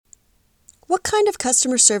What kind of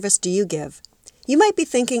customer service do you give? You might be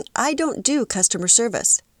thinking, I don't do customer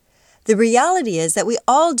service. The reality is that we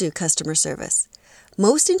all do customer service.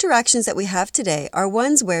 Most interactions that we have today are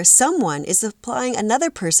ones where someone is supplying another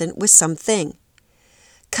person with something.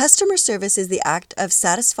 Customer service is the act of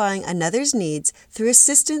satisfying another's needs through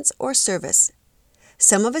assistance or service.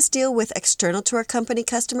 Some of us deal with external to our company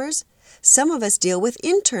customers. Some of us deal with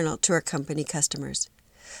internal to our company customers.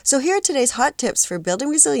 So here are today's hot tips for building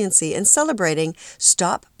resiliency and celebrating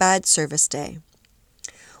Stop Bad Service Day.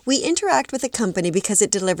 We interact with a company because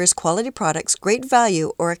it delivers quality products, great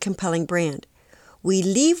value, or a compelling brand. We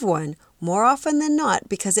leave one more often than not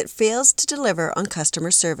because it fails to deliver on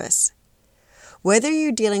customer service. Whether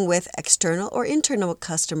you're dealing with external or internal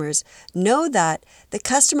customers, know that the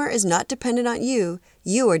customer is not dependent on you,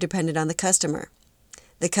 you are dependent on the customer.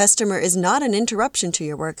 The customer is not an interruption to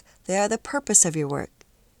your work, they are the purpose of your work.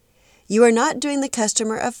 You are not doing the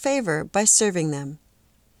customer a favor by serving them.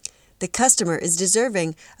 The customer is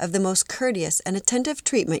deserving of the most courteous and attentive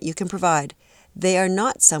treatment you can provide. They are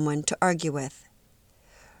not someone to argue with.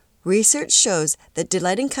 Research shows that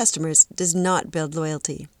delighting customers does not build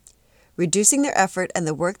loyalty. Reducing their effort and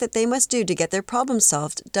the work that they must do to get their problems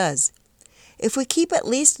solved does. If we keep at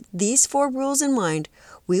least these 4 rules in mind,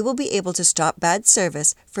 we will be able to stop bad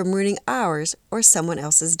service from ruining ours or someone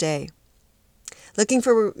else's day. Looking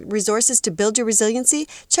for resources to build your resiliency?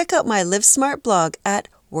 Check out my Live Smart blog at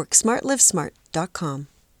WorkSmartLiveSmart.com.